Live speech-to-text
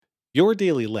Your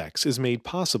Daily Lex is made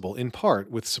possible in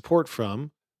part with support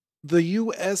from the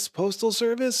U.S. Postal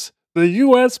Service. The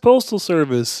U.S. Postal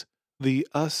Service. The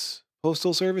US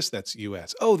Postal Service? That's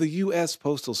U.S. Oh, the U.S.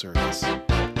 Postal Service.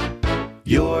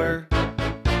 Your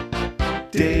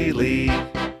Daily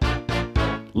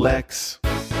Lex.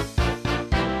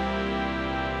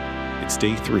 It's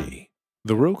day 3.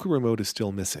 The Roku remote is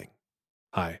still missing.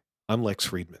 Hi, I'm Lex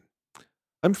Friedman.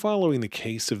 I'm following the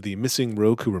case of the missing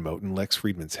Roku remote in Lex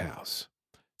Friedman's house.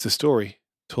 It's a story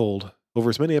told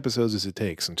over as many episodes as it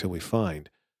takes until we find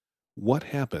what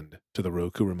happened to the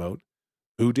Roku remote,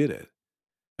 who did it,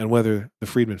 and whether the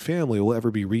Friedman family will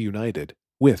ever be reunited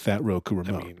with that Roku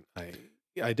remote. I mean,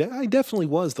 I definitely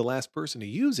was the last person to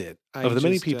use it. Of the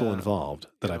many people involved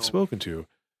that I've spoken to,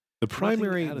 the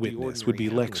primary witness would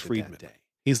be Lex Friedman.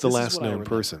 He's the last known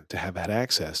person to have had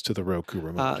access to the Roku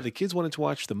remote. The kids wanted to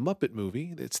watch the Muppet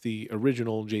movie. It's the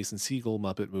original Jason Segel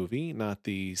Muppet movie, not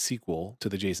the sequel to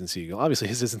the Jason Segel. Obviously,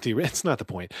 his isn't it's not the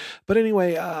point. But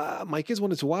anyway, my kids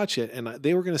wanted to watch it, and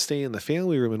they were going to stay in the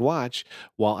family room and watch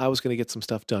while I was going to get some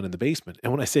stuff done in the basement.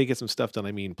 And when I say get some stuff done,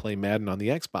 I mean play Madden on the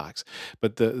Xbox.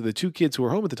 But the two kids who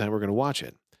were home at the time were going to watch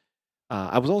it.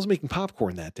 I was also making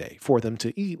popcorn that day for them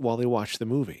to eat while they watched the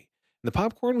movie. And the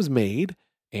popcorn was made,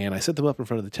 and I set them up in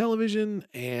front of the television,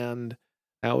 and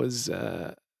that's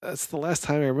the last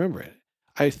time I remember it.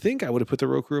 I think I would have put the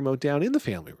Roku remote down in the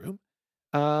family room,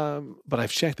 but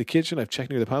I've checked the kitchen, I've checked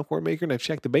near the popcorn maker, and I've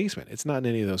checked the basement. It's not in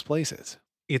any of those places.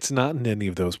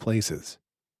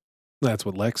 That's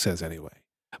what Lex says anyway.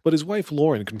 But his wife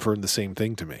Lauren confirmed the same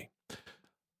thing to me.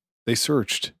 They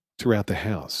searched throughout the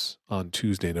house on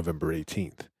Tuesday, November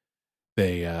 18th.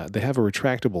 They have a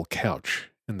retractable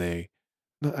couch, and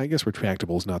I guess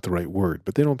retractable is not the right word,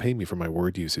 but they don't pay me for my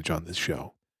word usage on this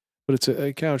show. But it's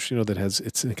a couch, that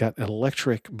it's got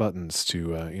electric buttons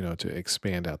to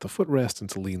expand out the footrest and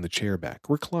to lean the chair back.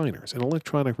 Recliners, an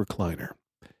electronic recliner.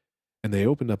 And they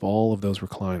opened up all of those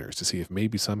recliners to see if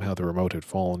maybe somehow the remote had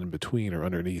fallen in between or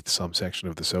underneath some section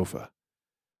of the sofa.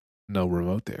 No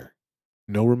remote there.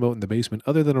 No remote in the basement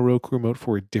other than a Roku remote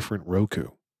for a different Roku.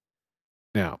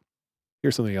 Now,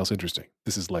 here's something else interesting.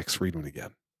 This is Lex Friedman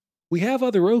again. We have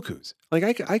other Rokus. Like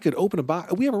I could open a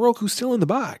box. We have a Roku still in the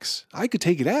box. I could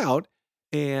take it out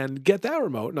and get that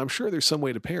remote, and I'm sure there's some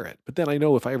way to pair it. But then I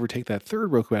know if I ever take that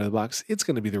third Roku out of the box, it's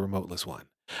going to be the remoteless one.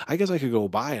 I guess I could go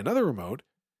buy another remote.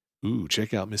 Ooh,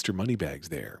 check out Mr. Moneybags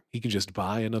there. He can just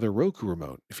buy another Roku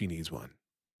remote if he needs one.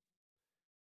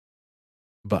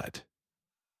 But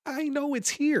I know it's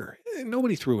here.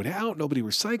 Nobody threw it out. Nobody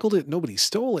recycled it. Nobody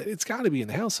stole it. It's got to be in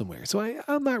the house somewhere. So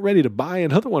I'm not ready to buy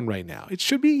another one right now. It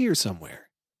should be here somewhere.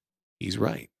 He's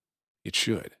right. It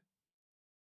should.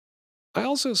 I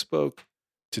also spoke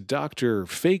to Dr.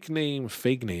 Fake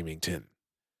Namington.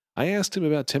 I asked him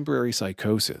about temporary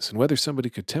psychosis and whether somebody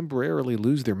could temporarily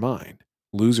lose their mind,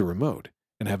 lose a remote,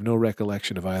 and have no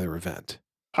recollection of either event.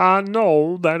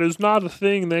 No, that is not a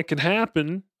thing that can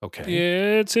happen.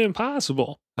 Okay. It's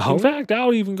impossible. Oh? In fact, I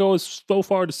would even go so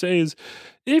far to say is,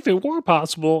 if it were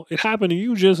possible, it happened to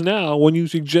you just now when you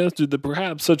suggested that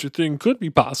perhaps such a thing could be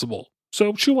possible.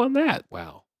 So chew on that.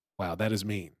 Wow, that is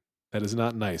mean. That is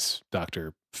not nice,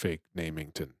 Dr. Fake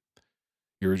Namington.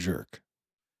 You're a jerk.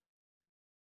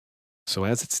 So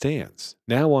as it stands,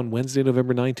 now on Wednesday,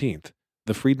 November 19th,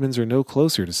 the Friedmans are no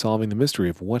closer to solving the mystery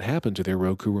of what happened to their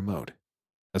Roku remote.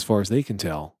 As far as they can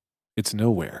tell, it's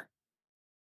nowhere.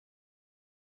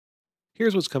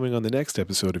 Here's what's coming on the next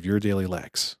episode of Your Daily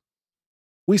Lex.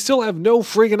 We still have no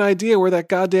friggin' idea where that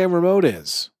goddamn remote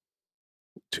is.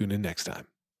 Tune in next time.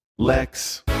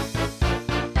 Lex.